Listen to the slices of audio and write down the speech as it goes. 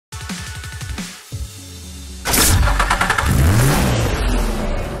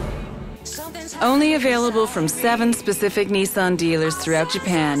Only available from 7 specific Nissan dealers throughout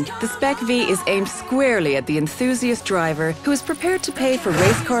Japan, the SpecV is aimed squarely at the enthusiast driver who is prepared to pay for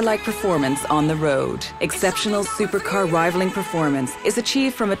race car-like performance on the road. Exceptional supercar rivaling performance is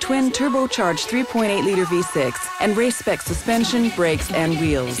achieved from a twin turbocharged 3.8-liter V6 and race-spec suspension, brakes, and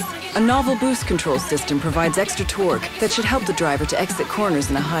wheels. A novel boost control system provides extra torque that should help the driver to exit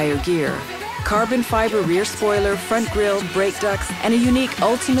corners in a higher gear. Carbon fiber rear spoiler, front grille, brake ducts, and a unique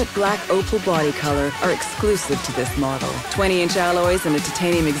ultimate black opal body color are exclusive to this model. 20-inch alloys and a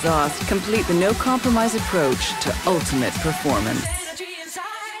titanium exhaust complete the no-compromise approach to ultimate performance.